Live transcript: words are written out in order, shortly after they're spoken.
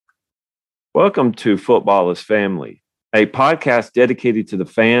Welcome to Football is Family, a podcast dedicated to the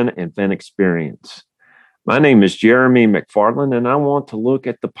fan and fan experience. My name is Jeremy McFarland, and I want to look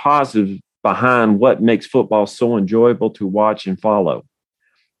at the positive behind what makes football so enjoyable to watch and follow.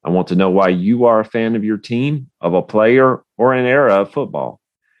 I want to know why you are a fan of your team, of a player, or an era of football.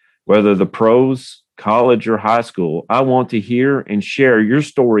 Whether the pros, college, or high school, I want to hear and share your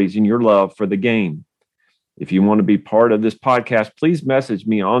stories and your love for the game. If you want to be part of this podcast, please message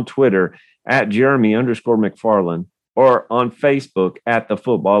me on Twitter at Jeremy_McFarland or on Facebook at the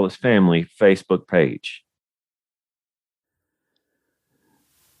Football is Family Facebook page.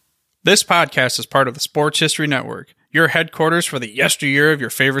 This podcast is part of the Sports History Network, your headquarters for the yesteryear of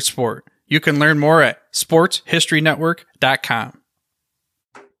your favorite sport. You can learn more at sportshistorynetwork.com.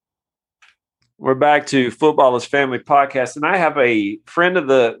 We're back to Football is Family podcast, and I have a friend of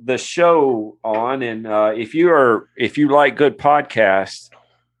the show on. And if you like good podcasts,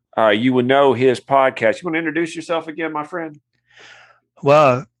 you would know his podcast. You want to introduce yourself again, my friend?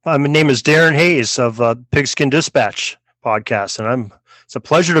 Well, my name is Darren Hayes of Pigskin Dispatch podcast, and it's a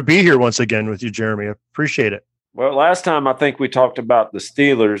pleasure to be here once again with you, Jeremy. I appreciate it. Well, last time I think we talked about the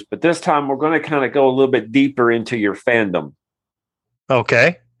Steelers, but this time we're going to kind of go a little bit deeper into your fandom.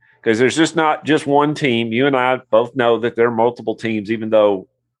 Okay. Because there's just not just one team. You and I both know that there are multiple teams, even though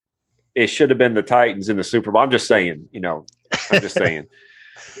it should have been the Titans in the Super Bowl. I'm just saying.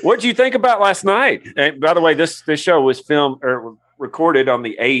 What did you think about last night? And by the way, this show was filmed or recorded on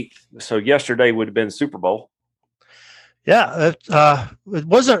the 8th, so yesterday would have been Super Bowl. Yeah, it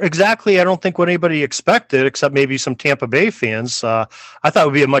wasn't exactly, I don't think, what anybody expected, except maybe some Tampa Bay fans. I thought it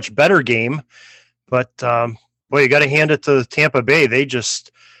would be a much better game. But, boy, you got to hand it to Tampa Bay. They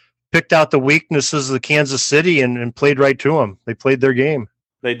just picked out the weaknesses of the Kansas City and played right to them. They played their game.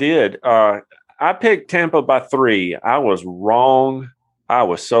 They did. I picked Tampa by 3. I was wrong. I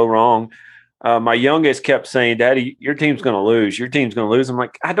was so wrong. My youngest kept saying, Daddy, your team's going to lose. Your team's going to lose. I'm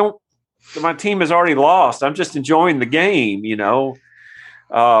like, my team has already lost. I'm just enjoying the game, you know.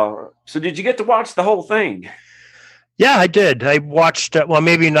 So did you get to watch the whole thing? Yeah, I did. I watched,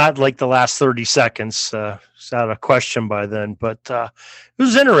 maybe not like the last 30 seconds. It's out of question by then, but it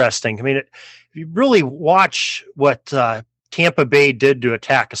was interesting. I mean, if you really watch what Tampa Bay did to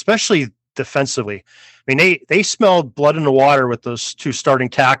attack, especially defensively, I mean, they smelled blood in the water with those 2 starting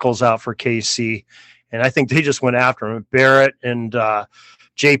tackles out for KC, and I think they just went after them, Barrett and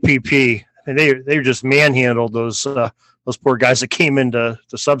JPP, and they just manhandled those poor guys that came in to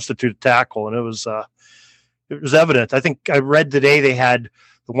substitute tackle, and it was evident. I think I read today they had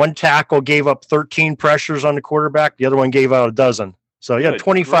the one tackle gave up 13 pressures on the quarterback, the other one gave out a dozen. So you had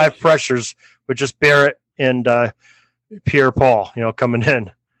 25 pressures with just Barrett and Pierre-Paul, coming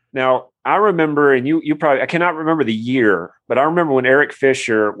in. Now, I remember, and you probably, I cannot remember the year, but I remember when Eric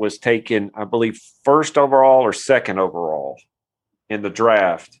Fisher was taken, I believe, 1st overall or 2nd overall in the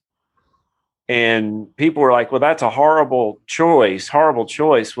draft. And people were like, well, that's a horrible choice.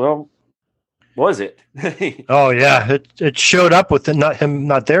 Well, was it? Oh, yeah. It showed up with him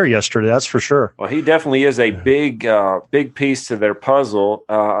not there yesterday, that's for sure. Well, he definitely is a big piece to their puzzle.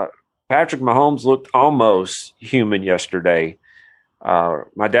 Patrick Mahomes looked almost human yesterday.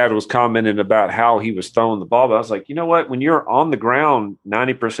 My dad was commenting about how he was throwing the ball, but I was like, you know what? When you're on the ground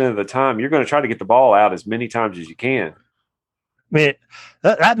 90% of the time, you're going to try to get the ball out as many times as you can. I mean,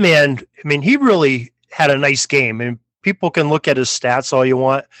 that man, he really had a nice game. And people can look at his stats all you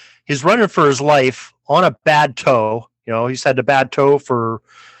want. He's running for his life on a bad toe. He's had the bad toe for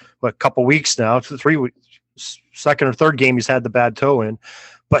a couple weeks now, 3 weeks, 2nd or 3rd game he's had the bad toe in.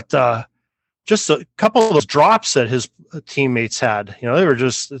 But just a couple of those drops that his teammates had, they were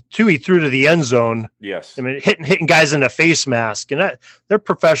just 2 he threw to the end zone. Yes. I mean, hitting guys in a face mask, and they're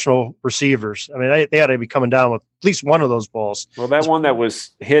professional receivers. I mean, they ought to be coming down with at least one of those balls. Well, that one that was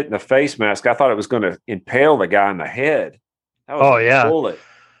hit in the face mask, I thought it was going to impale the guy in the head. That was a bullet.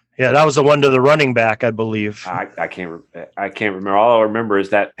 Yeah, that was the one to the running back, I believe. I can't remember. All I remember is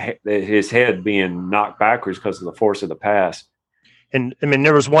that his head being knocked backwards because of the force of the pass. And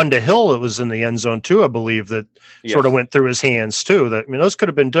there was one to Hill that was in the end zone too, I believe, that sort of went through his hands too. Those could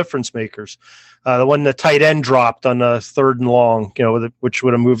have been difference makers. The one the tight end dropped on the 3rd and long, which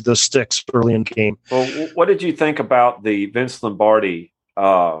would have moved the sticks early in the game. Well, what did you think about the Vince Lombardi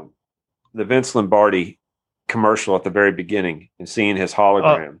commercial at the very beginning and seeing his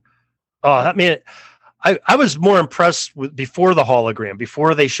hologram? I was more impressed with before the hologram,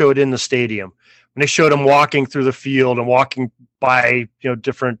 before they showed in the stadium. When they showed him walking through the field and walking by,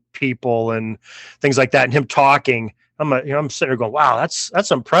 different people and things like that, and him talking, I'm sitting there going, wow,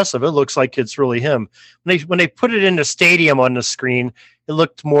 that's impressive. It looks like it's really him. When they put it in the stadium on the screen, it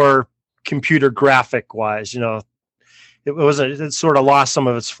looked more computer graphic wise. It sort of lost some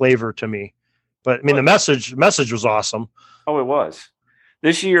of its flavor to me. But I mean, the message was awesome. Oh, it was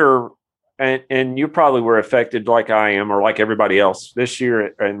this year. And you probably were affected like I am, or like everybody else this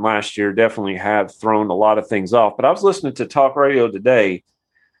year and last year definitely have thrown a lot of things off. But I was listening to talk radio today,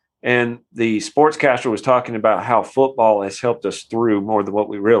 and the sportscaster was talking about how football has helped us through more than what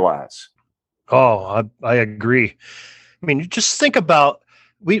we realize. Oh, I agree. I mean, just think about,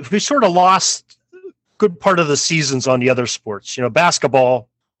 we sort of lost a good part of the seasons on the other sports. Basketball,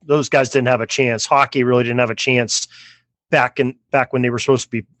 those guys didn't have a chance. Hockey really didn't have a chance back when they were supposed to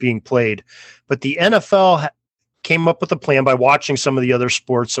be being played. But the NFL came up with a plan by watching some of the other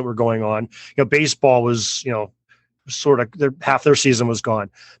sports that were going on. Baseball was, sort of half their season was gone.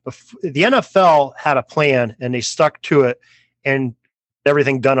 But the NFL had a plan and they stuck to it and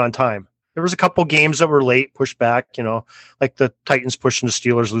everything done on time. There was a couple games that were late, pushed back, like the Titans pushing the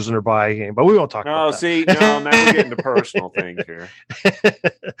Steelers, losing their bye game, but we won't talk about that. Now we're getting to personal things here.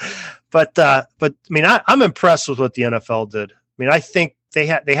 But I mean, I'm impressed with what the NFL did. I mean, I think they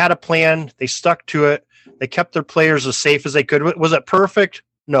had a plan. They stuck to it. They kept their players as safe as they could. Was it perfect?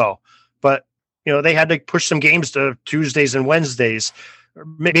 No, but they had to push some games to Tuesdays and Wednesdays, or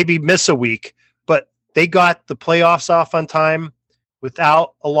maybe miss a week, but they got the playoffs off on time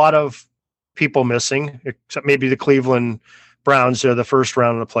without a lot of people missing, except maybe the Cleveland Browns are the first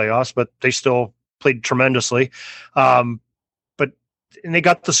round of the playoffs, but they still played tremendously. And they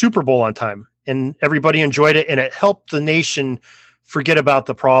got the Super Bowl on time and everybody enjoyed it. And it helped the nation forget about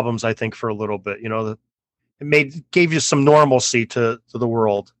the problems, I think, for a little bit. It gave you some normalcy to the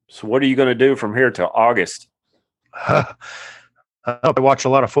world. So what are you going to do from here till August? I watch a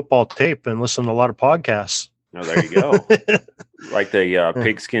lot of football tape and listen to a lot of podcasts. Oh, there you go. Like the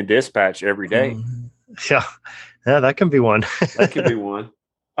Pigskin Dispatch every day. Yeah, that can be one. That could be one.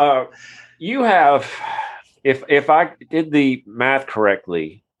 You have, if I did the math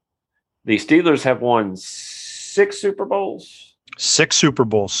correctly, the Steelers have won 6 Super Bowls. 6 Super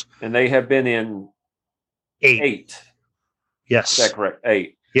Bowls. And they have been in 8. Yes. Is that correct?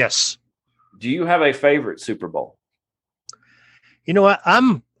 8. Yes. Do you have a favorite Super Bowl? You know what?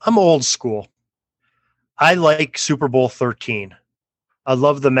 I'm old school. I like Super Bowl 13. I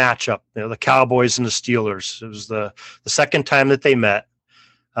love the matchup. The Cowboys and the Steelers. It was the second time that they met.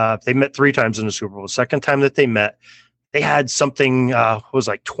 They met 3 times in the Super Bowl. The second time that they met, they had something, was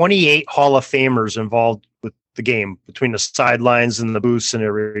like 28 Hall of Famers involved with the game between the sidelines and the booths and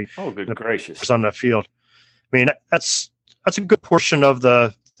everything. Oh, good gracious. On the field. I mean, that's a good portion of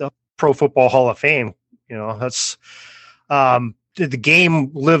the Pro Football Hall of Fame. That's the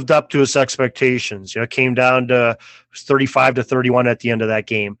game lived up to its expectations. It came down to 35-31 at the end of that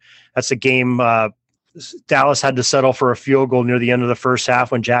game. That's a game Dallas had to settle for a field goal near the end of the first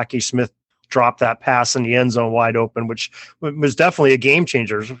half when Jackie Smith dropped that pass in the end zone wide open, which was definitely a game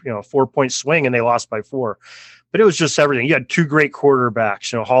changer. 4-point swing and they lost by 4. But it was just everything. You had 2 great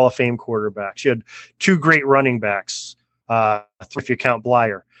quarterbacks, Hall of Fame quarterbacks. You had 2 great running backs, if you count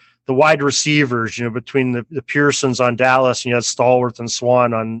Blyer. The wide receivers, between the Pearsons on Dallas, and you had Stallworth and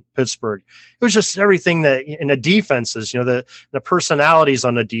Swan on Pittsburgh. It was just everything that in the defenses, the personalities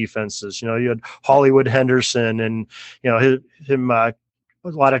on the defenses. You had Hollywood Henderson and, him a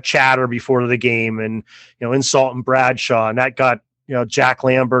lot of chatter before the game and, insult and Bradshaw. And that got, Jack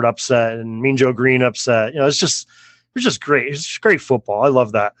Lambert upset and Mean Joe Green upset. It's just great. It's just great football. I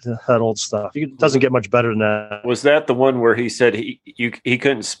love that old stuff. It doesn't get much better than that. Was that the one where he said he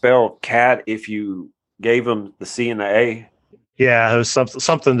couldn't spell cat if you gave him the C and the A? Yeah, it was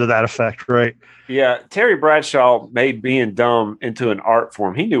something to that effect, right? Yeah, Terry Bradshaw made being dumb into an art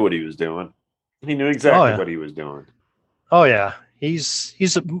form. He knew what he was doing. He knew exactly what he was doing. Oh yeah,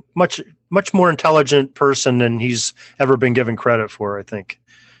 he's a much more intelligent person than he's ever been given credit for, I think.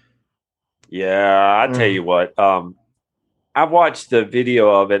 Yeah, I tell you what. I watched the video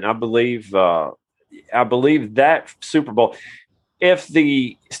of it, and I believe that Super Bowl, if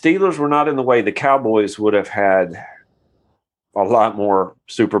the Steelers were not in the way, the Cowboys would have had a lot more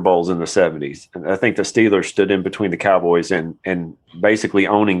Super Bowls in the 70s. And I think the Steelers stood in between the Cowboys and basically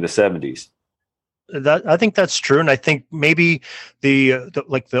owning the 70s. I think that's true, and I think maybe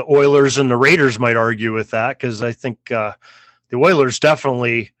the Oilers and the Raiders might argue with that, because I think the Oilers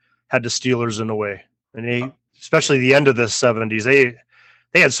definitely had the Steelers in the way, and especially the end of the 70s,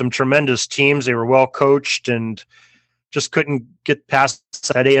 they had some tremendous teams. They were well coached and just couldn't get past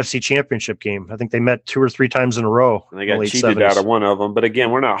that AFC Championship game. I think they met 2 or 3 times in a row. And they got cheated 70s. Out of one of them. But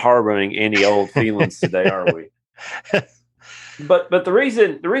again, we're not harboring any old feelings today, are we? But the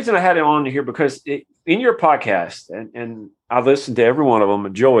reason I had it on here, because in your podcast, and I listened to every one of them,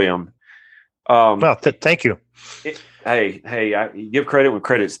 enjoy them, Well, thank you. I give credit when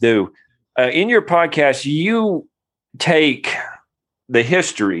credit's due. In your podcast, you take the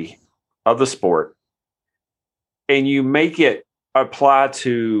history of the sport and you make it apply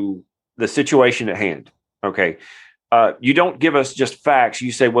to the situation at hand. Okay. You don't give us just facts.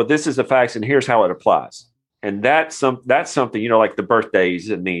 You say, well, this is the facts and here's how it applies. And that's something, like the birthdays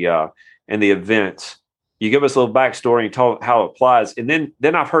and the events. You give us a little backstory and tell how it applies. And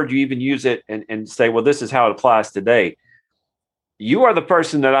then I've heard you even use it and say, well, this is how it applies today. You are the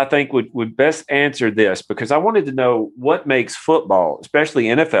person that I think would best answer this, because I wanted to know what makes football, especially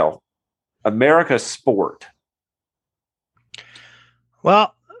NFL, America's sport.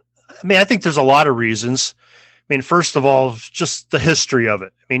 Well, I think there's a lot of reasons. First of all, just the history of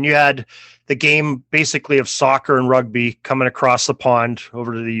it. You had the game basically of soccer and rugby coming across the pond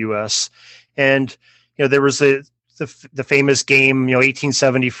over to the U.S. And, there was the famous game,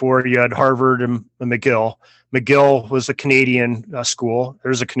 1874, you had Harvard and McGill. McGill was a Canadian school.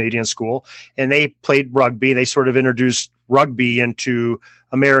 There's a Canadian school, and they played rugby. They sort of introduced rugby into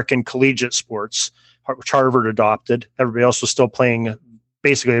American collegiate sports, which Harvard adopted. Everybody else was still playing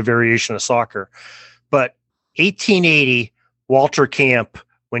basically a variation of soccer. But 1880, Walter Camp,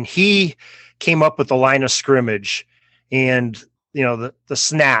 when he came up with the line of scrimmage and the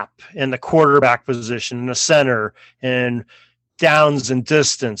snap and the quarterback position and the center and downs and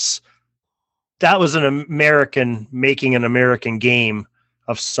distance, that was an American making an American game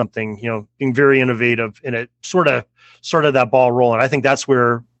of something, being very innovative, and it sort of that ball rolling. I think that's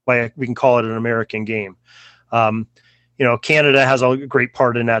why we can call it an American game. Canada has a great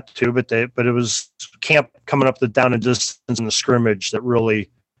part in that too, but it was Camp coming up the down and distance in the scrimmage that really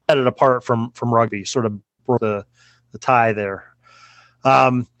set it apart from rugby, sort of broke the tie there.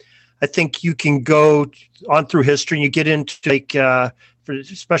 I think you can go on through history and you get into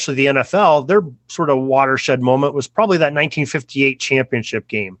especially the NFL, their sort of watershed moment was probably that 1958 championship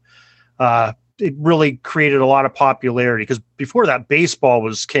game. It really created a lot of popularity because before that, baseball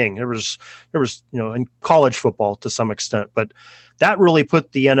was king. There was, in college football to some extent, but that really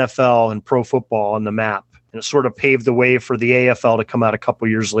put the NFL and pro football on the map. And it sort of paved the way for the AFL to come out a couple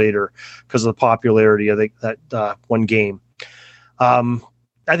years later because of the popularity of that one game.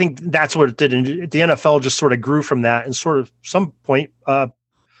 I think that's what it did. And the NFL just sort of grew from that, and sort of some point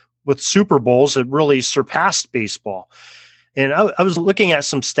with Super Bowls, it really surpassed baseball. And I was looking at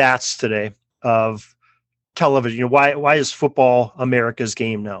some stats today of television. Why is football America's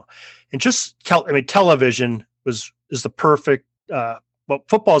game now? And just television is the perfect.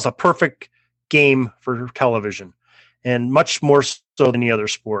 Football is a perfect game for television, and much more so than any other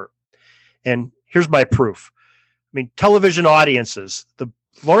sport. And here's my proof. Television audiences. The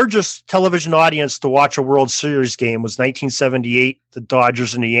largest television audience to watch a World Series game was 1978, the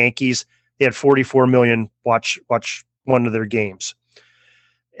Dodgers and the Yankees. They had 44 million watch one of their games.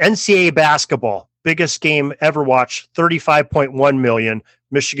 NCAA basketball, biggest game ever watched, 35.1 million,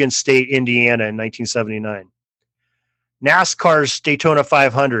 Michigan State, Indiana in 1979. NASCAR's Daytona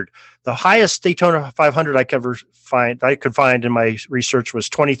 500. The highest Daytona 500 I could find in my research was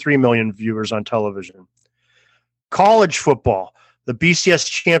 23 million viewers on television. College football, the BCS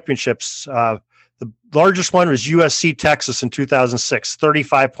championships, the largest one was USC Texas in 2006,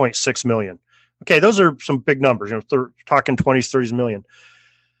 35.6 million. Okay, those are some big numbers. They're talking 20s, 30s million.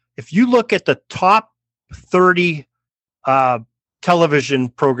 If you look at the top 30 television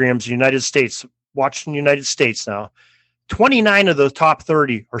programs in the United States, watching the United States now, 29 of the top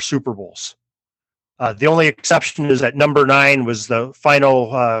 30 are Super Bowls. The only exception is that number 9 was the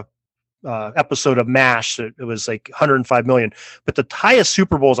final episode of MASH. It was like 105 million, but the highest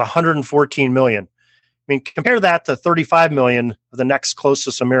Super Bowl is 114 million. Compare that to 35 million of the next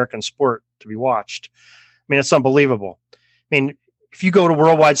closest American sport to be watched. It's unbelievable. If you go to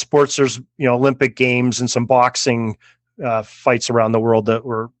worldwide sports, there's Olympic Games and some boxing fights around the world that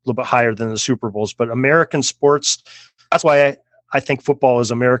were a little bit higher than the Super Bowls, but American sports, that's why I think football is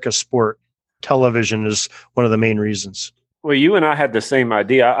America's sport. Television is one of the main reasons. Well, you and I had the same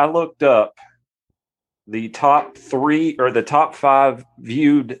idea. I looked up the top 3 or the top 5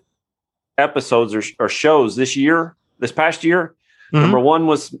 viewed episodes or shows this past year. Mm-hmm. Number 1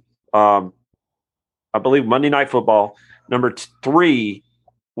 was, I believe, Monday Night Football. Number 3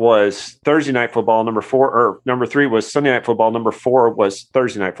 was Thursday Night Football. Number 3 was Sunday Night Football. Number 4 was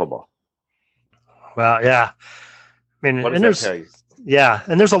Thursday Night Football. Well, yeah. What does that tell you? Yeah,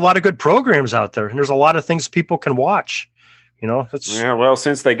 and there's a lot of good programs out there, and there's a lot of things people can watch. Well,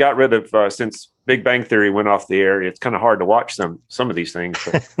 since they got rid of since Big Bang Theory went off the air, it's kind of hard to watch some of these things.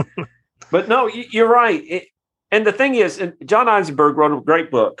 But no, you're right. And the thing is, John Eisenberg wrote a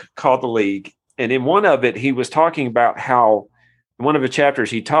great book called The League, And in one of it, he was talking about how, in one of the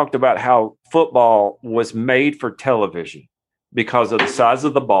chapters, he talked about how football was made for television because of the size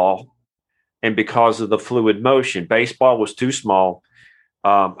of the ball and because of the fluid motion. Baseball was too small.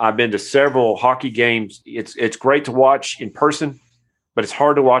 I've been to several hockey games. It's great to watch in person, but it's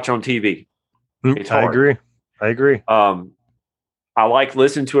hard to watch on TV. It's hard. I agree. I like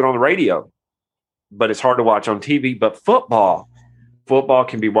listening to it on the radio, but it's hard to watch on TV. But football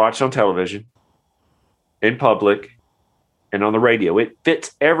can be watched on television, in public, and on the radio. It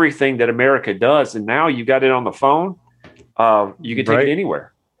fits everything that America does. And now you got it on the phone. You can take it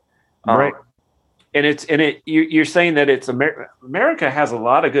anywhere. Right. You're saying that it's America has a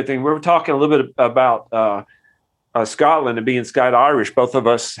lot of good things. We were talking a little bit about Scotland and being Scottish Irish. Both of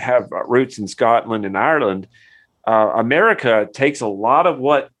us have roots in Scotland and Ireland. America takes a lot of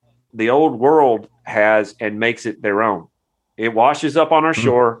what the old world has and makes it their own. It washes up on our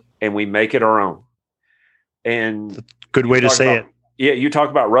shore and we make it our own. And good way to say it. Yeah, you talk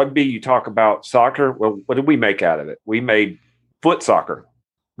about rugby, you talk about soccer. Well, what did we make out of it? We made foot soccer,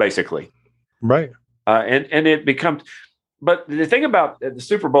 basically. Right. And it becomes, but the thing about the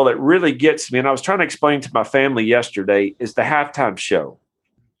Super Bowl that really gets me, and I was trying to explain to my family yesterday, is the halftime show.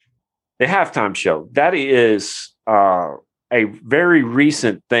 The halftime show. That is a very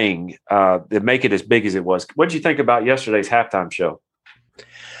recent thing that make it as big as it was. What did you think about yesterday's halftime show?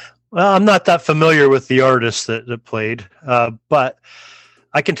 Well, I'm not that familiar with the artists that played, but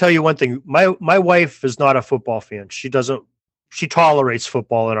I can tell you one thing. My wife is not a football fan. She tolerates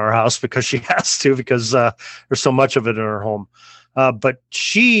football in our house because she has to, because there's so much of it in her home. But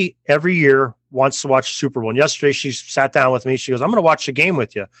she every year wants to watch Super Bowl. And yesterday she sat down with me. She goes, "I'm going to watch the game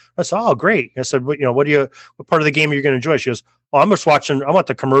with you." I said, "Oh, great." I said, "What part of the game are you going to enjoy?" She goes, "Oh, I'm just watching. I want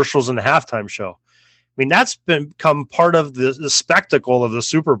the commercials and the halftime show." I mean, that's become part of the spectacle of the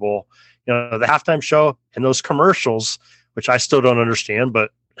Super Bowl. The halftime show and those commercials, which I still don't understand,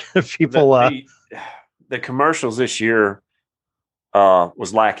 but people. The commercials this year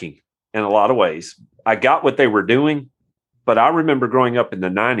was lacking in a lot of ways. I got what they were doing, but I remember growing up in the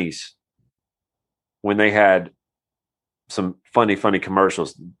 90s when they had some funny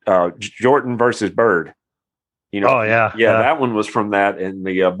commercials. Jordan versus Bird. Oh, yeah. That one was from that, and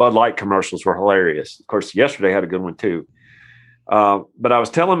the Bud Light commercials were hilarious. Of course, yesterday had a good one too. But I was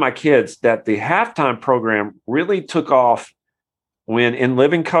telling my kids that the halftime program really took off when In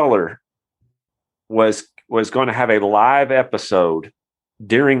Living Color was going to have a live episode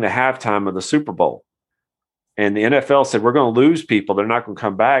during the halftime of the Super Bowl. And the NFL said, we're going to lose people. They're not going to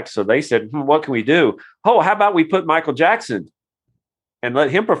come back. So they said, what can we do? Oh, how about we put Michael Jackson and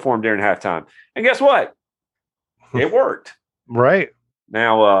let him perform during halftime? And guess what? It worked. Right.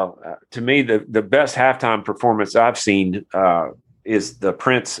 Now, to me, the best halftime performance I've seen is the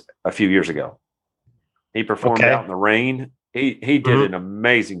Prince a few years ago. He performed out in the rain. He did an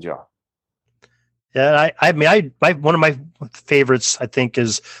amazing job. Yeah, I mean, one of my favorites, I think,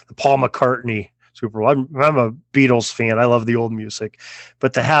 is the Paul McCartney Super Bowl. I'm a Beatles fan. I love the old music,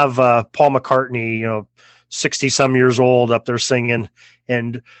 but to have Paul McCartney, 60 some years old, up there singing,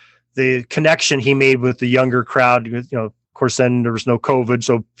 and the connection he made with the younger crowd, of course, then there was no COVID,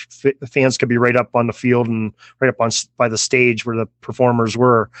 so fans could be right up on the field and right up by the stage where the performers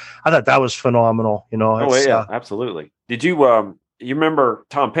were. I thought that was phenomenal. Absolutely. Did you you remember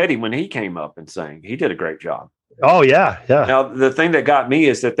Tom Petty when he came up and sang? He did a great job. Oh yeah. Now the thing that got me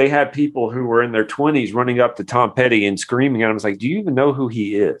is that they had people who were in their 20s running up to Tom Petty and screaming at him. I was like, "Do you even know who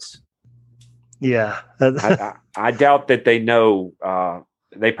he is?" Yeah. I doubt that they know.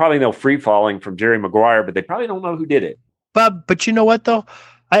 They probably know "Free Falling" from Jerry Maguire, but they probably don't know who did it. But you know what though?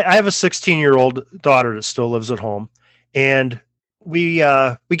 I have a 16-year-old daughter that still lives at home, and we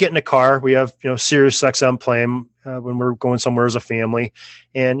get in a car. We have Sirius XM playing when we're going somewhere as a family,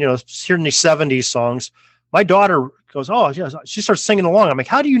 and hearing these 70s songs. My daughter goes, "Oh, yeah." She starts singing along. I'm like,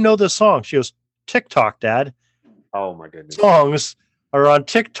 "How do you know this song?" She goes, "TikTok, Dad." Oh my goodness! Songs are on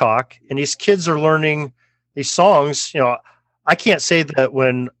TikTok, and these kids are learning these songs. I can't say that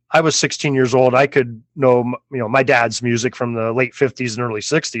when I was 16 years old, I could know, my dad's music from the late 50s and early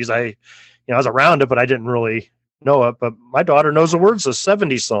 60s. I was around it, but I didn't really know it. But my daughter knows the words of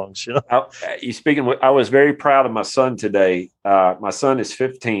 70s songs. I was very proud of my son today. My son is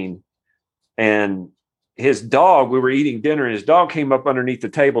 15, and his dog, we were eating dinner, and his dog came up underneath the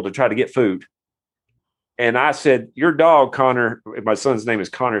table to try to get food. And I said, "Your dog, Connor," my son's name is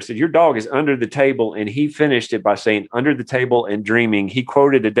Connor, said, "Your dog is under the table." And he finished it by saying, "Under the table and dreaming." He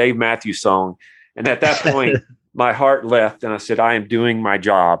quoted a Dave Matthews song. And at that point, my heart left, and I said, "I am doing my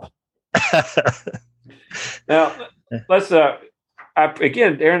job." Now, let's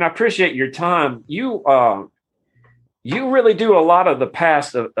again, Aaron, I appreciate your time. You really do a lot of the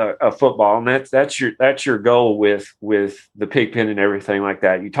past of football, and that's your goal with the Pigpen and everything like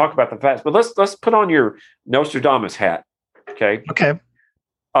that. You talk about the past, but let's put on your Nostradamus hat. Okay.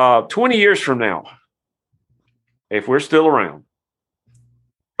 20 years from now, if we're still around,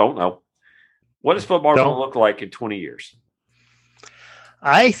 don't know, what is football going to look like in 20 years?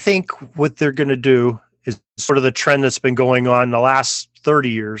 I think what they're going to do is sort of the trend that's been going on the last 30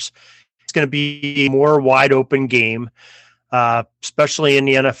 years. It's going to be a more wide open game, especially in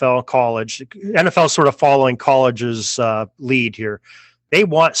the NFL and college. NFL is sort of following college's lead here. They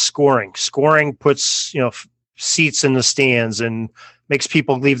want scoring. Scoring puts, seats in the stands and makes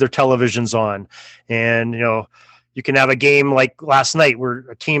people leave their televisions on. And, you can have a game like last night where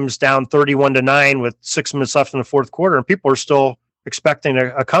a team's down 31-9 with 6 minutes left in the fourth quarter, and people are still expecting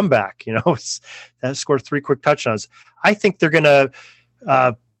a comeback. That scored 3 quick touchdowns. I think they're going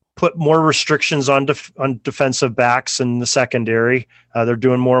to put more restrictions on defensive backs in the secondary. They're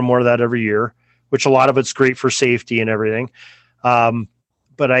doing more and more of that every year, which a lot of it's great for safety and everything.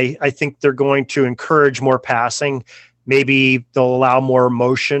 But I think they're going to encourage more passing. Maybe they'll allow more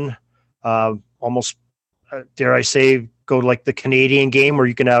motion, almost, dare I say, go like the Canadian game where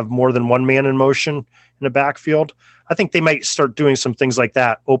you can have more than one man in motion in the backfield. I think they might start doing some things like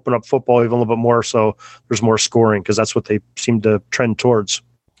that, open up football even a little bit more so there's more scoring, because that's what they seem to trend towards.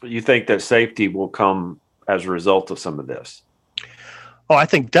 You think that safety will come as a result of some of this? Oh, I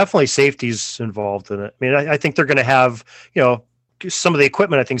think definitely safety's involved in it. I mean, I think they're going to have, some of the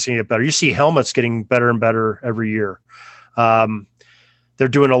equipment I think is going to get better. You see helmets getting better and better every year. They're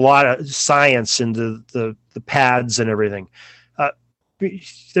doing a lot of science into the pads and everything.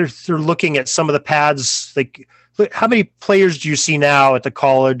 They're looking at some of the pads. Like, how many players do you see now at the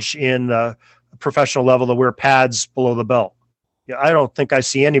college in the professional level that wear pads below the belt? I don't think I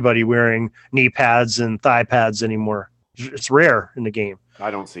see anybody wearing knee pads and thigh pads anymore. It's rare in the game. I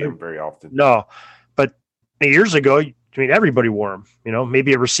don't see them very often. No, but years ago, everybody wore them.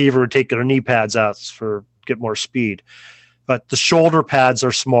 Maybe a receiver would take their knee pads out for get more speed. But the shoulder pads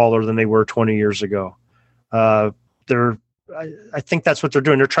are smaller than they were 20 years ago. I think that's what they're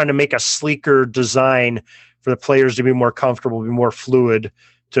doing. They're trying to make a sleeker design for the players to be more comfortable, be more fluid,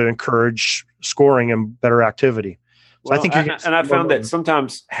 to encourage scoring and better activity. So I think I found that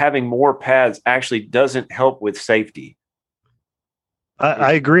sometimes having more pads actually doesn't help with safety.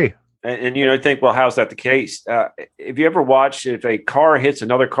 I agree. And think, well, how's that the case? If you ever watch, if a car hits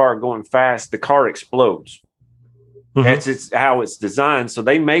another car going fast, the car explodes. Mm-hmm. That's how it's designed. So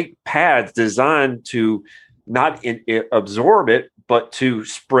they make pads designed to not absorb it, but to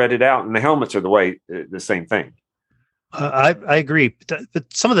spread it out. And the helmets are the same thing. I agree.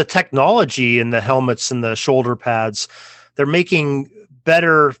 But some of the technology in the helmets and the shoulder pads, they're making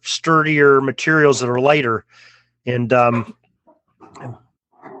better, sturdier materials that are lighter. And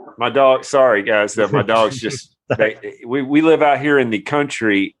my dog, sorry guys, my dog's just, we live out here in the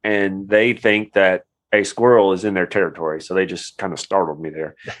country, and they think that a squirrel is in their territory. So they just kind of startled me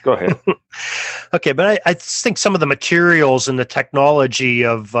there. Go ahead. Okay. But I think some of the materials and the technology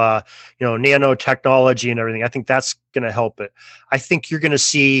of, nanotechnology and everything, I think that's going to help it. I think you're going to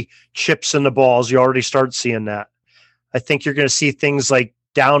see chips in the balls. You already start seeing that. I think you're going to see things like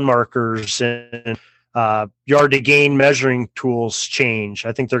down markers and yard to gain measuring tools change.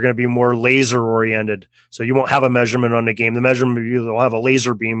 I think they're going to be more laser oriented. So you won't have a measurement on the game. The measurement will have a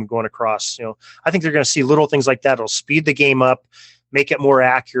laser beam going across. I think they're going to see little things like that. It'll speed the game up, make it more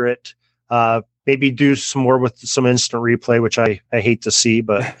accurate. Maybe do some more with some instant replay, which I hate to see,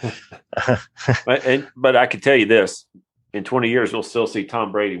 but but I can tell you this: in 20 years, we'll still see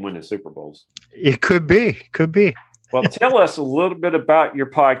Tom Brady win the Super Bowls. It could be. Well, tell us a little bit about your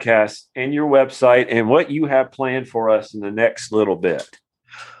podcast and your website and what you have planned for us in the next little bit.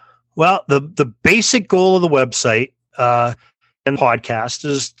 Well, the basic goal of the website and podcast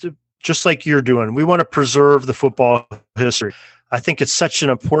is just like you're doing. We want to preserve the football history. I think it's such an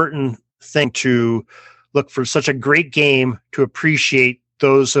important thing to look for such a great game, to appreciate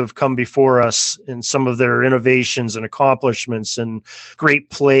those who have come before us and some of their innovations and accomplishments and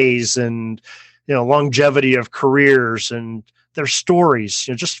great plays and longevity of careers and their stories.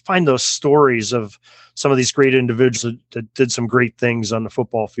 Just find those stories of some of these great individuals that did some great things on the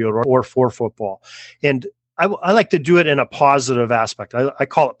football field or for football. And I like to do it in a positive aspect. I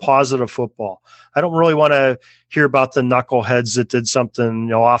call it positive football. I don't really want to hear about the knuckleheads that did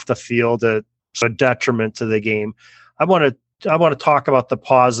something off the field that's a detriment to the game. I want to talk about the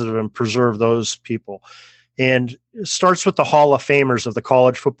positive and preserve those people. And it starts with the Hall of Famers of the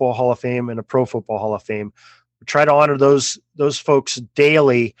College Football Hall of Fame and the Pro Football Hall of Fame. We try to honor those folks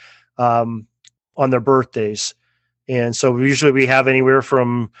daily on their birthdays. And so usually we have anywhere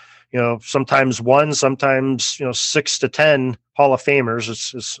from, sometimes one, sometimes, 6 to 10 Hall of Famers.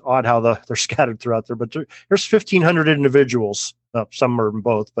 It's odd how they're scattered throughout there, but there's 1,500 individuals. Some are in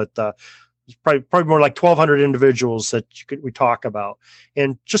both, but it's probably more like 1,200 individuals that we talk about,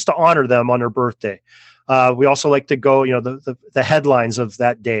 and just to honor them on their birthday. We also like to go, the headlines of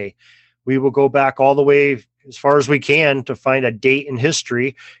that day. We will go back all the way as far as we can to find a date in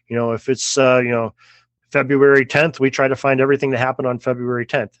history. If it's, February 10th, we try to find everything that happened on February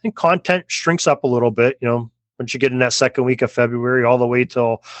 10th. And content shrinks up a little bit, once you get in that second week of February all the way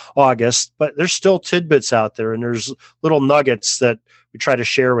till August. But there's still tidbits out there, and there's little nuggets that we try to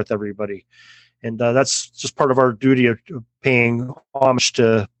share with everybody. And that's just part of our duty of paying homage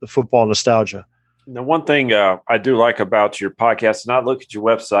to the football nostalgia. Now, one thing I do like about your podcast, and I look at your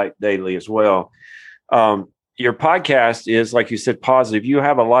website daily as well, your podcast is, like you said, positive. You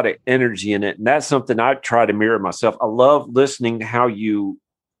have a lot of energy in it, and that's something I try to mirror myself. I love listening to how you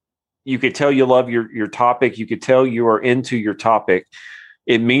could tell you love your topic. You could tell you are into your topic.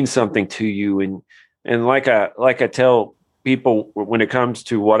 It means something to you. And like I tell people when it comes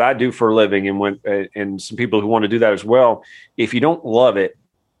to what I do for a living, and some people who want to do that as well, if you don't love it,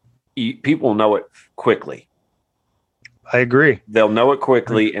 people know it quickly. I agree. They'll know it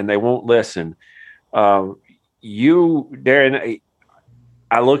quickly, and they won't listen. You, Darren,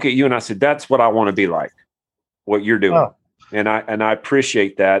 I look at you and I said, that's what I want to be like, what you're doing. Oh. And I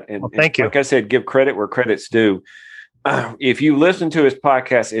appreciate that. And, thank you. Like I said, give credit where credit's due. If you listen to his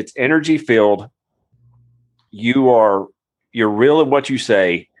podcast, it's energy filled. You're real in what you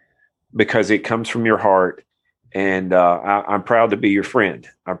say because it comes from your heart. And I'm proud to be your friend.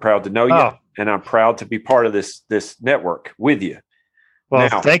 I'm proud to know you, and I'm proud to be part of this network with you.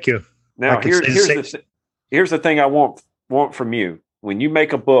 Well, thank you. Now, here's the thing I want from you. When you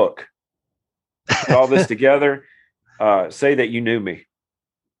make a book, put all this together, say that you knew me.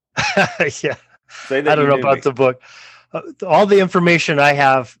 Yeah. Say that I don't know about the book. All the information I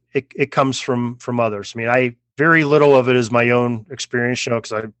have, it comes from others. I mean, very little of it is my own experience,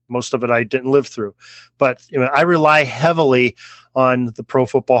 because most of it I didn't live through. But I rely heavily on the Pro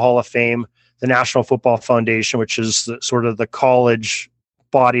Football Hall of Fame, the National Football Foundation, which is sort of the college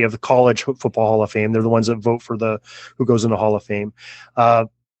body of the College Football Hall of Fame. They're the ones that vote for who goes in the Hall of Fame.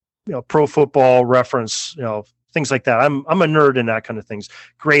 Pro Football Reference, things like that. I'm a nerd in that kind of things.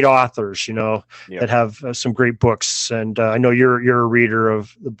 Great authors, that have some great books, and I know you're a reader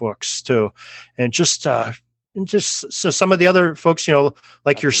of the books too, and just so some of the other folks,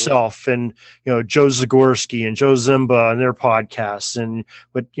 like yourself and, Joe Zagorski and Joe Zimba and their podcasts, and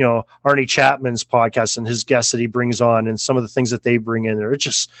Arnie Chapman's podcast and his guests that he brings on, and some of the things that they bring in there. It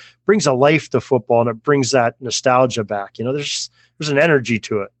just brings a life to football, and it brings that nostalgia back. There's an energy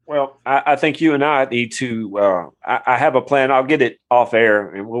to it. Well, I think you and I need to, I have a plan. I'll get it off air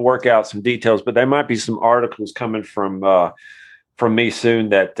and we'll work out some details, but there might be some articles coming from me soon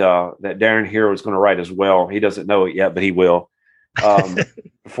that Darren Hero is going to write as well. He doesn't know it yet, but he will, for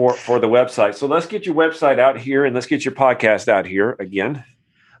the website. So let's get your website out here, and let's get your podcast out here again.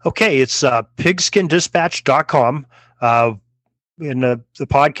 Okay. It's pigskindispatch.com. And the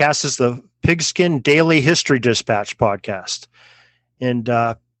podcast is the Pigskin Daily History Dispatch podcast. And,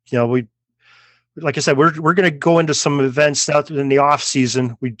 we, like I said, we're going to go into some events now in the off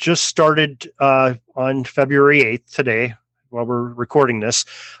season. We just started on February 8th today, while we're recording this,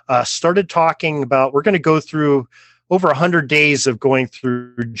 started talking about, we're going to go through over 100 days of going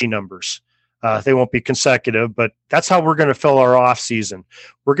through G numbers. They won't be consecutive, but that's how we're going to fill our off season.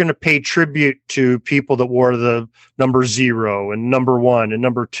 We're going to pay tribute to people that wore the number 0 and number 1 and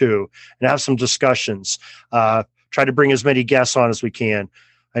number 2, and have some discussions. Try to bring as many guests on as we can.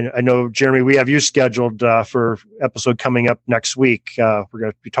 I know, Jeremy, we have you scheduled for episode coming up next week. We're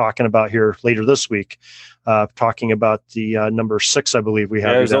going to be talking about here later this week, talking about the number 6, I believe we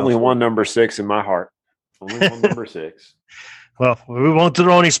have. There's only one number 6 in my heart. Only one number 6. Well, we won't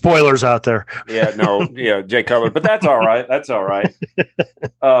throw any spoilers out there. Jay Cutler, but that's all right. That's all right.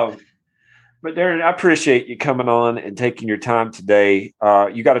 But Darren, I appreciate you coming on and taking your time today.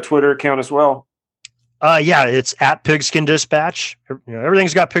 You got a Twitter account as well? Yeah, it's at Pigskin Dispatch.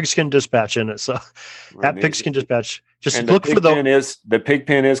 Everything's got Pigskin Dispatch in it. So at Pigskin Dispatch, just look for the pig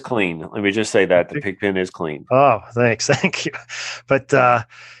pen is clean. Let me just say that the pig pen is clean. Oh, thanks. Thank you. But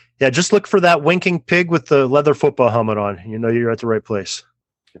just look for that winking pig with the leather football helmet on. You're at the right place.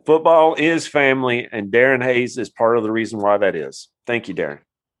 Football is family, and Darren Hayes is part of the reason why that is. Thank you, Darren.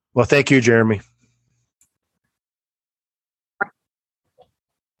 Well, thank you, Jeremy.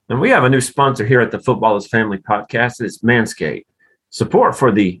 And we have a new sponsor here at the Football is Family podcast. It's Manscaped. Support for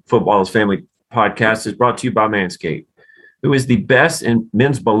the Football is Family podcast is brought to you by Manscaped, who is the best in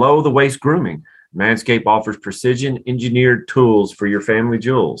men's below-the-waist grooming. Manscaped offers precision-engineered tools for your family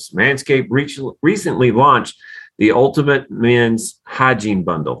jewels. Manscaped recently launched the Ultimate Men's Hygiene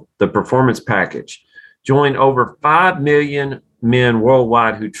Bundle, the Performance Package. Join over 5 million men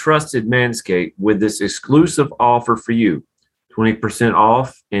worldwide who trusted Manscaped with this exclusive offer for you. 20%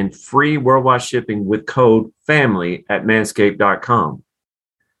 off and free worldwide shipping with code FAMILY at manscaped.com.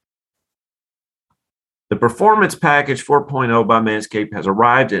 The Performance Package 4.0 by Manscaped has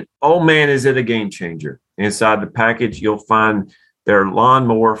arrived, and oh man, is it a game changer. Inside the package, you'll find their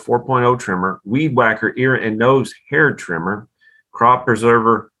Lawnmower 4.0 trimmer, Weed Whacker ear and nose hair trimmer, Crop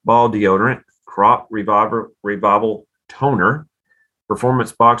Preserver ball deodorant, Crop Revival toner,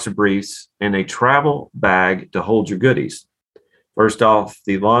 Performance boxer briefs, and a travel bag to hold your goodies. First off,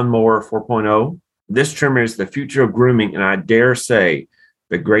 the Lawnmower 4.0. This trimmer is the future of grooming, and I dare say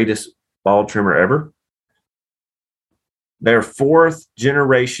the greatest ball trimmer ever. Their 4th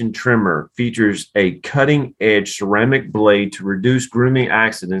generation trimmer features a cutting-edge ceramic blade to reduce grooming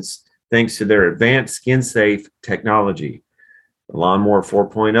accidents thanks to their advanced skin-safe technology. The Lawnmower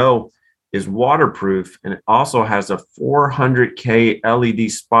 4.0 is waterproof, and it also has a 400K LED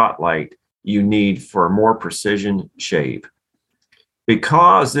spotlight you need for a more precision shave.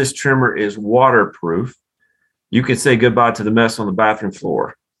 Because this trimmer is waterproof, you can say goodbye to the mess on the bathroom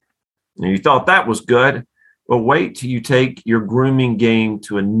floor. And you thought that was good, but wait till you take your grooming game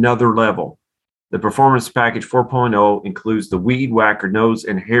to another level. The Performance Package 4.0 includes the Weed Whacker nose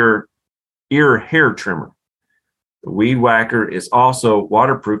and ear hair trimmer. The Weed Whacker is also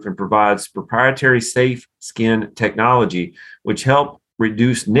waterproof and provides proprietary safe skin technology, which help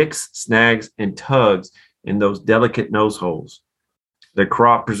reduce nicks, snags, and tugs in those delicate nose holes. The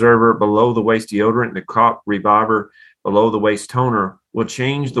Crop Preserver below-the-waist deodorant and the Crop Reviver below-the-waist toner will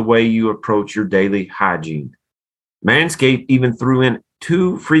change the way you approach your daily hygiene. Manscaped even threw in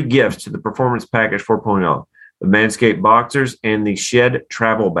 2 free gifts to the Performance Package 4.0, the Manscaped Boxers and the Shed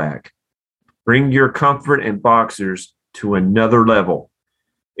Travel Bag. Bring your comfort and boxers to another level.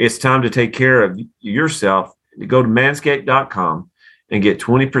 It's time to take care of yourself. Go to manscaped.com and get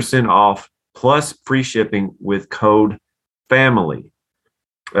 20% off plus free shipping with code FAMILY.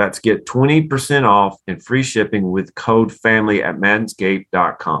 That's get 20% off and free shipping with code FAMILY at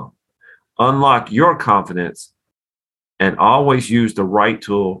manscaped.com. Unlock your confidence and always use the right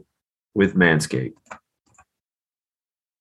tool with Manscaped.